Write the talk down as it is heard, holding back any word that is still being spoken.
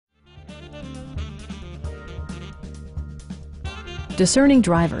Discerning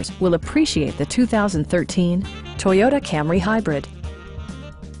drivers will appreciate the 2013 Toyota Camry Hybrid.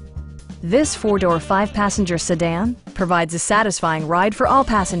 This four-door, five-passenger sedan provides a satisfying ride for all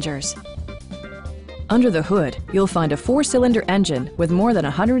passengers. Under the hood, you'll find a four-cylinder engine with more than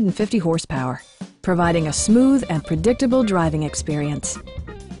 150 horsepower, providing a smooth and predictable driving experience.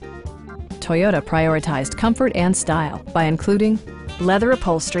 Toyota prioritized comfort and style by including leather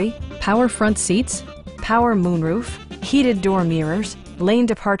upholstery, power front seats, power moonroof, heated door mirrors, lane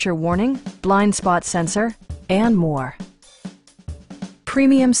departure warning, blind spot sensor, and more.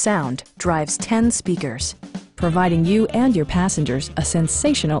 Premium sound drives 10 speakers, providing you and your passengers a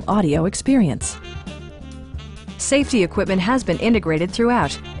sensational audio experience. Safety equipment has been integrated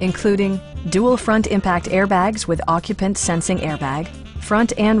throughout, including dual front impact airbags with occupant sensing airbag,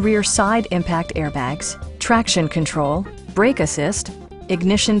 front and rear side impact airbags, traction control, brake assist,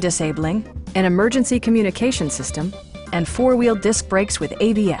 ignition disabling, an emergency communication system, and four-wheel disc brakes with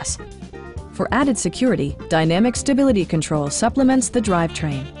ABS. For added security, dynamic stability control supplements the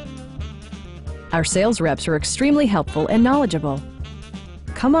drivetrain. Our sales reps are extremely helpful and knowledgeable.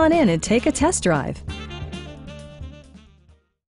 Come on in and take a test drive.